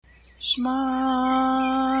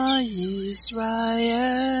Shema Yisrael,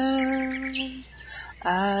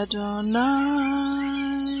 Adonai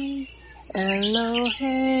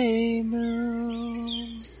Eloheinu,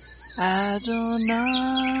 Adonai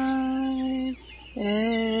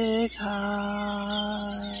Echad,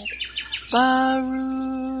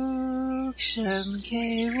 Baruch Shem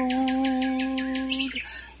Kevod,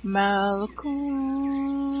 Malkuto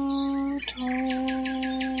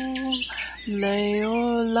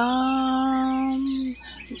Leolam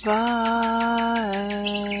Vaed.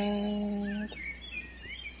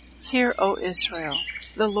 Hear, O Israel,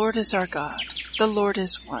 the Lord is our God, the Lord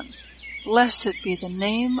is one. Blessed be the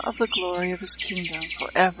name of the glory of his kingdom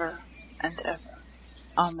forever and ever.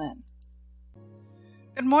 Amen.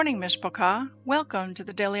 Good morning, Mishpachah. Welcome to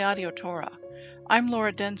the Daily Audio Torah. I'm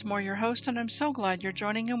Laura Densmore, your host, and I'm so glad you're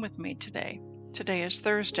joining in with me today. Today is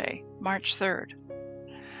Thursday, March 3rd.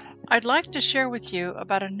 I'd like to share with you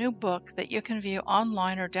about a new book that you can view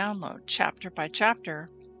online or download chapter by chapter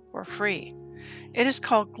for free. It is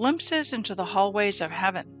called Glimpses into the Hallways of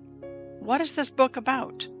Heaven. What is this book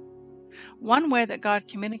about? One way that God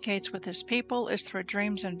communicates with his people is through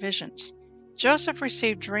dreams and visions. Joseph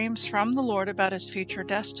received dreams from the Lord about his future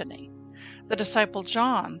destiny. The disciple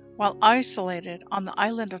John, while isolated on the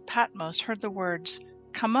island of Patmos, heard the words,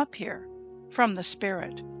 "Come up here," from the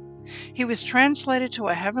Spirit. He was translated to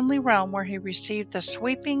a heavenly realm where he received the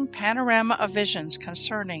sweeping panorama of visions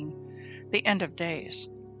concerning the end of days.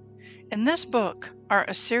 In this book are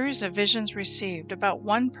a series of visions received, about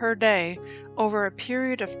one per day, over a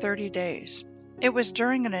period of 30 days. It was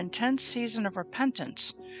during an intense season of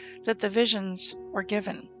repentance that the visions were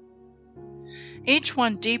given. Each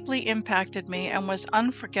one deeply impacted me and was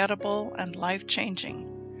unforgettable and life-changing.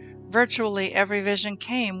 Virtually every vision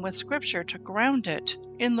came with scripture to ground it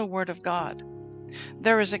in the Word of God.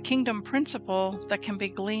 There is a kingdom principle that can be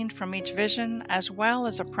gleaned from each vision as well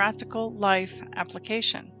as a practical life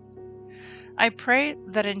application. I pray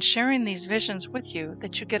that in sharing these visions with you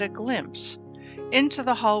that you get a glimpse into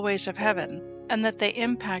the hallways of heaven and that they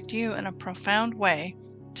impact you in a profound way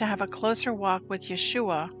to have a closer walk with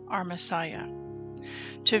Yeshua, our Messiah.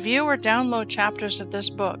 To view or download chapters of this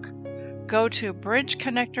book, go to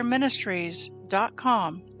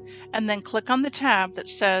bridgeconnectorministries.com and then click on the tab that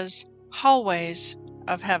says Hallways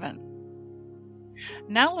of Heaven.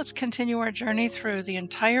 Now let's continue our journey through the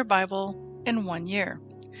entire Bible in 1 year.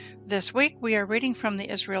 This week we are reading from the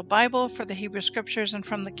Israel Bible for the Hebrew Scriptures and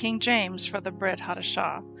from the King James for the Brit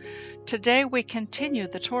Hadashah. Today we continue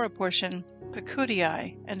the Torah portion,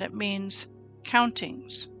 Pekudei, and it means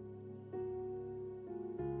countings.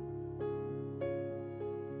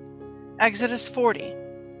 Exodus 40,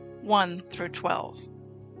 1 through 12.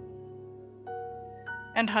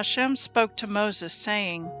 And Hashem spoke to Moses,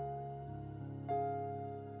 saying,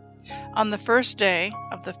 On the first day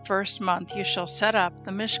of the first month you shall set up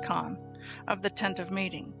the Mishkan of the tent of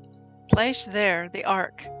meeting. Place there the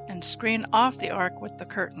ark, and screen off the ark with the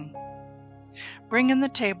curtain. Bring in the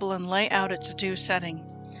table and lay out its due setting.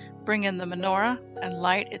 Bring in the menorah and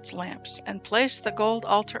light its lamps, and place the gold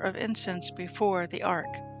altar of incense before the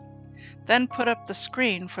ark. Then put up the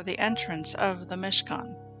screen for the entrance of the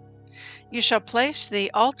Mishkan. You shall place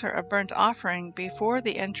the altar of burnt offering before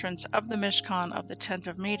the entrance of the Mishkan of the tent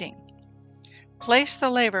of meeting. Place the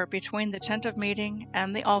laver between the tent of meeting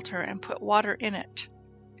and the altar and put water in it.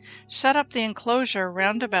 Set up the enclosure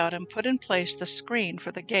round about and put in place the screen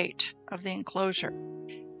for the gate of the enclosure.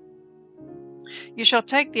 You shall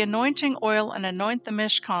take the anointing oil and anoint the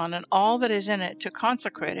Mishkan and all that is in it to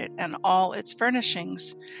consecrate it and all its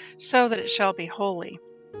furnishings, so that it shall be holy.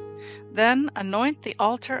 Then anoint the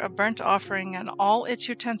altar of burnt offering and all its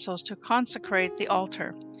utensils to consecrate the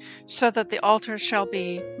altar, so that the altar shall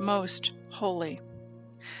be most holy.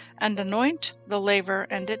 And anoint the laver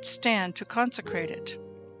and its stand to consecrate it.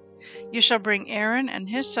 You shall bring Aaron and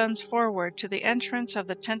his sons forward to the entrance of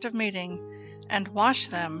the tent of meeting and wash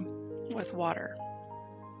them with water.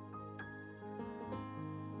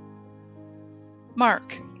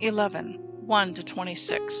 Mark 11, 1 to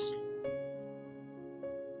 26.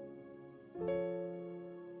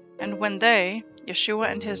 And when they,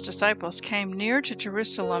 Yeshua and his disciples, came near to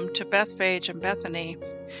Jerusalem to Bethphage and Bethany,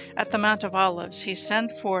 at the Mount of Olives, he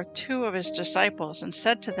sent forth 2 of his disciples and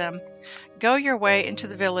said to them, Go your way into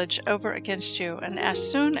the village over against you, and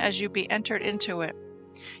as soon as you be entered into it,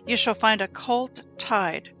 you shall find a colt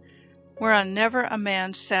tied, whereon never a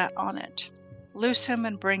man sat on it. Loose him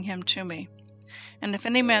and bring him to me. And if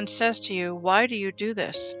any man says to you, Why do you do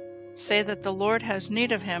this? Say that the Lord has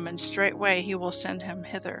need of him, and straightway he will send him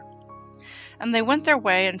hither. And they went their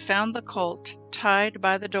way and found the colt tied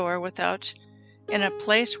by the door without in a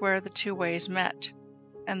place where the two ways met,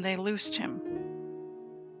 and they loosed him.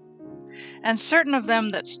 And certain of them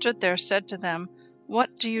that stood there said to them,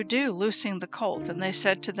 What do you do, loosing the colt? And they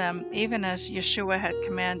said to them, Even as Yeshua had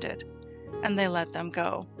commanded. And they let them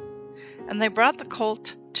go. And they brought the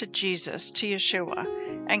colt to Jesus, to Yeshua,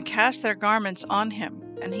 and cast their garments on him,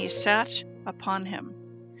 and he sat upon him.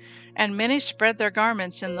 And many spread their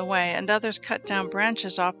garments in the way, and others cut down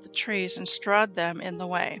branches off the trees, and strawed them in the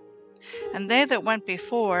way. And they that went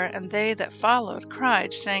before, and they that followed,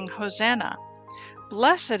 cried, saying, Hosanna!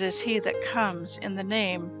 Blessed is he that comes in the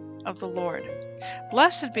name of the Lord.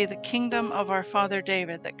 Blessed be the kingdom of our father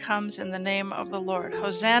David that comes in the name of the Lord.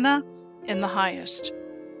 Hosanna in the highest.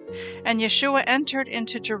 And Yeshua entered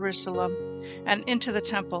into Jerusalem and into the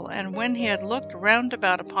temple, and when he had looked round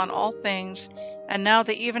about upon all things, and now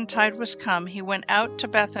the eventide was come, he went out to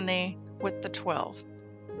Bethany with the 12.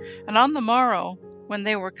 And on the morrow, when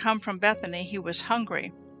they were come from Bethany, he was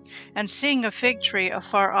hungry. And seeing a fig tree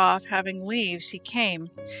afar off, having leaves, he came,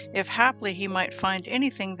 if haply he might find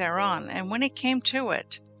anything thereon. And when he came to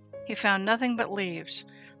it, he found nothing but leaves,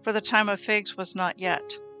 for the time of figs was not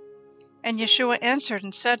yet. And Yeshua answered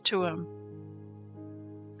and said to him,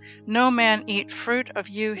 No man eat fruit of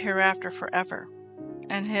you hereafter forever.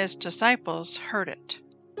 And his disciples heard it.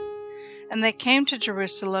 And they came to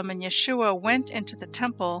Jerusalem, and Yeshua went into the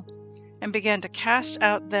temple, and began to cast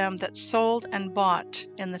out them that sold and bought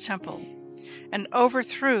in the temple, and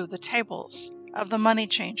overthrew the tables of the money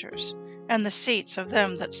changers, and the seats of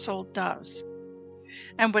them that sold doves,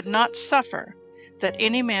 and would not suffer that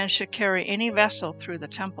any man should carry any vessel through the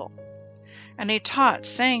temple. And he taught,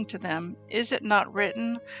 saying to them, Is it not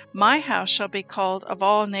written, My house shall be called of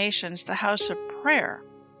all nations the house of prayer?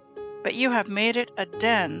 But you have made it a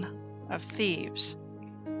den of thieves.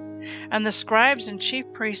 And the scribes and chief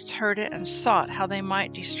priests heard it, and sought how they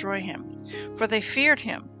might destroy him. For they feared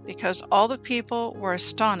him, because all the people were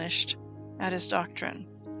astonished at his doctrine.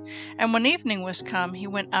 And when evening was come, he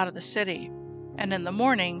went out of the city. And in the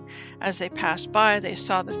morning, as they passed by, they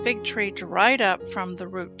saw the fig tree dried up from the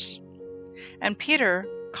roots. And Peter,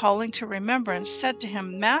 calling to remembrance, said to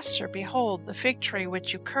him, Master, behold, the fig tree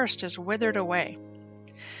which you cursed is withered away.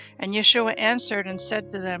 And Yeshua answered and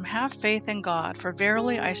said to them, Have faith in God, for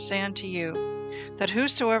verily I say unto you, that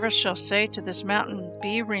whosoever shall say to this mountain,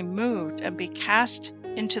 Be removed, and be cast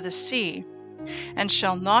into the sea, and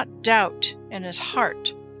shall not doubt in his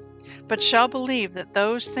heart, but shall believe that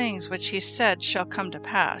those things which he said shall come to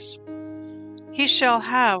pass, he shall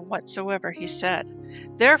have whatsoever he said.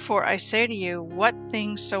 Therefore I say to you, what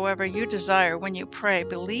things soever you desire when you pray,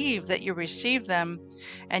 believe that you receive them,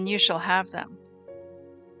 and you shall have them.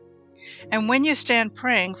 And when you stand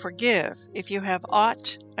praying, forgive, if you have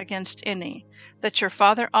aught against any, that your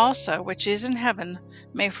Father also, which is in heaven,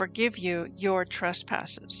 may forgive you your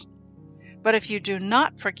trespasses. But if you do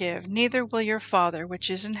not forgive, neither will your Father, which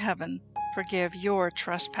is in heaven, forgive your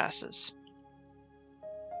trespasses.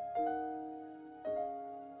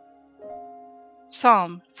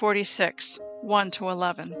 Psalm 46,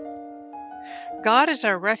 1-11. God is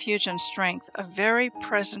our refuge and strength, a very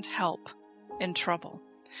present help in trouble.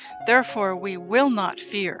 Therefore we will not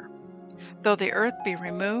fear, though the earth be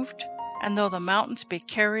removed, and though the mountains be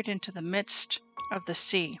carried into the midst of the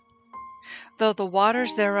sea, though the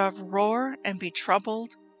waters thereof roar and be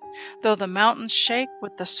troubled, though the mountains shake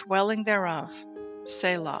with the swelling thereof.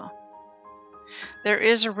 Selah. There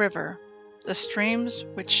is a river, the streams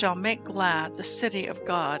which shall make glad the city of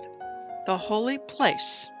God, the holy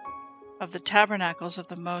place of the tabernacles of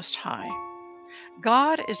the Most High.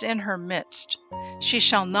 God is in her midst. She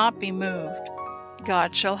shall not be moved.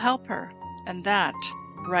 God shall help her, and that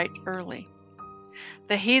right early.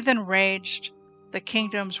 The heathen raged, the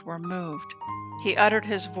kingdoms were moved. He uttered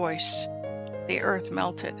his voice, the earth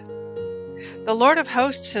melted. The Lord of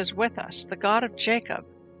hosts is with us. The God of Jacob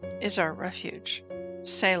is our refuge.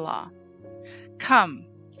 Selah. Come,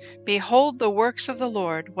 behold the works of the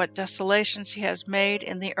Lord, what desolations he has made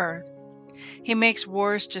in the earth. He makes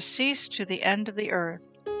wars to cease to the end of the earth.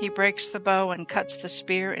 He breaks the bow and cuts the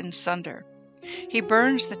spear in sunder. He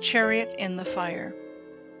burns the chariot in the fire.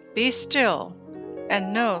 Be still,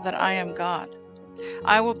 and know that I am God.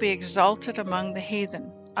 I will be exalted among the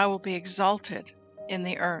heathen. I will be exalted in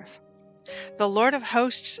the earth. The Lord of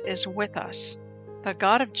hosts is with us. The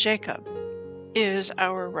God of Jacob is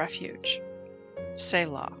our refuge.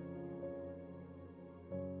 Selah.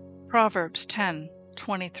 Proverbs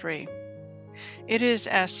 10:23. It is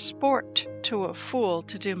as sport to a fool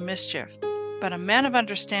to do mischief, but a man of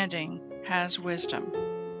understanding has wisdom.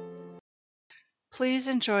 Please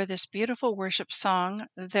enjoy this beautiful worship song,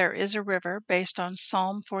 There is a River, based on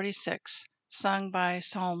Psalm 46, sung by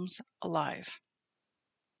Psalms Alive.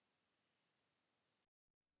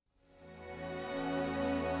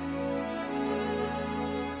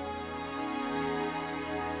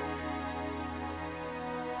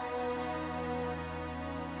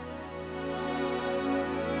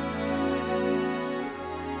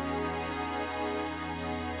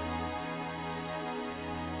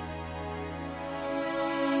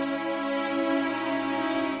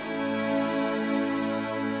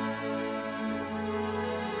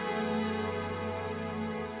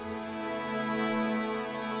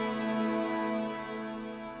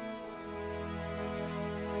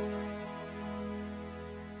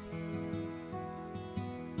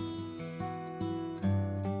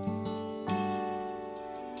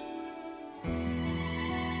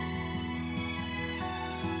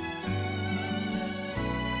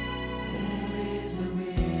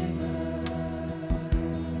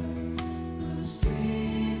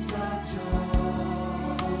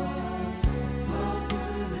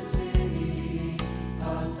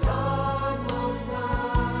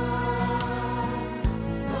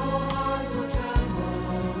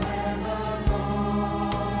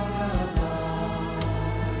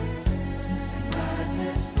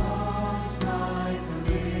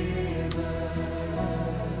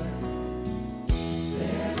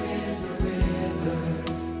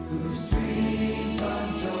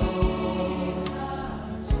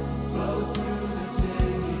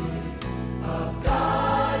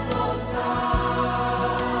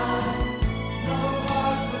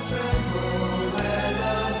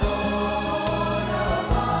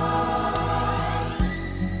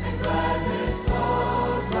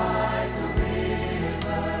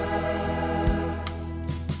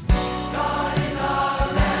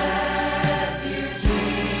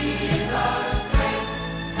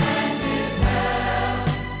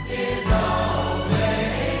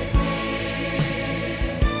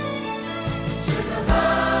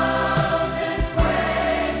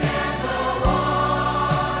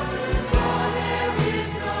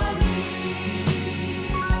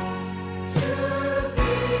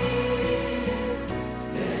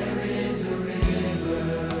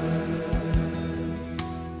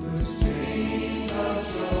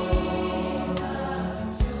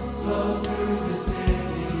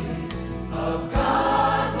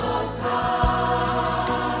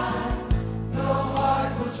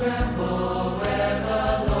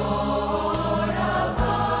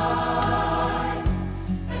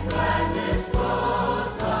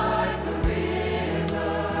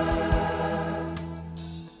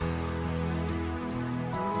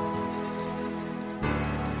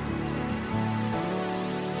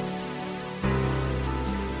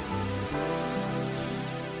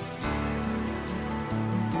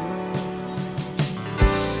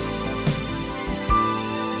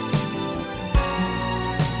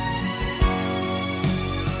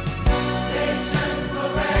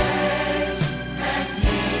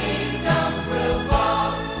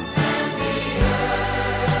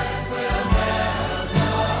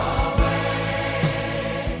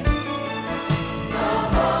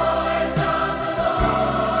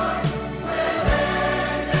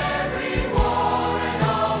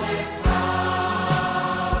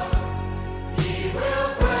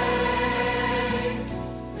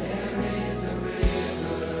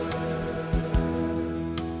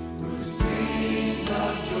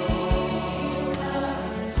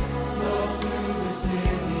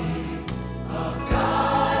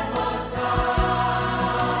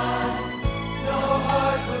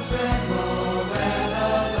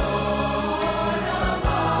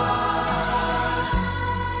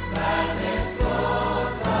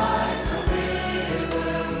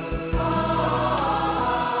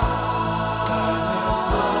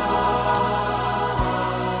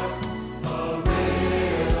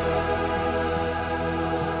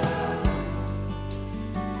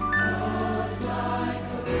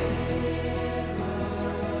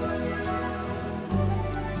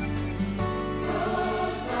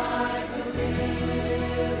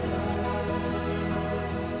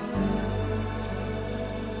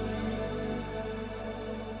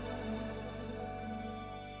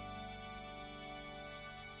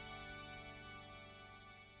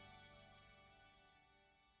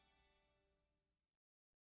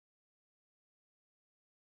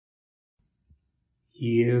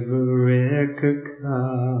 Yivrekaka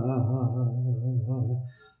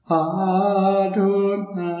Adonai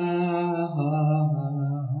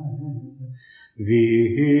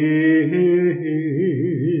Vish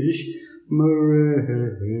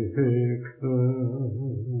Mareka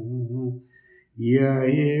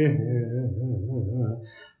Yair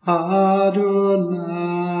Adonai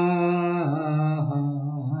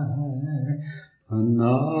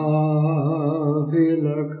navilaka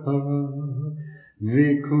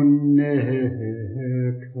vikuneka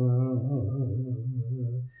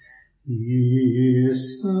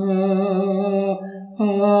Isa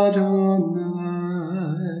Adonai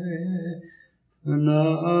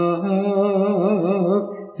panav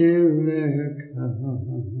ileka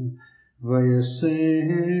vayaseh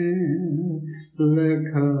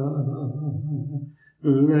leka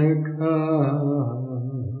leka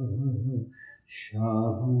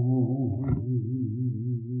shalom.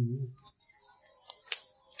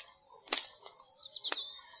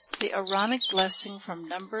 The Aaronic blessing from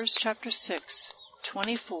Numbers chapter 6,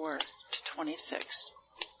 24 to 26.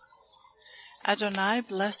 Adonai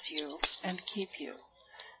bless you and keep you.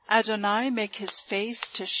 Adonai make his face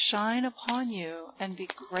to shine upon you and be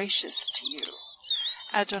gracious to you.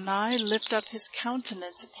 Adonai lift up his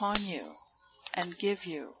countenance upon you and give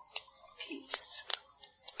you peace.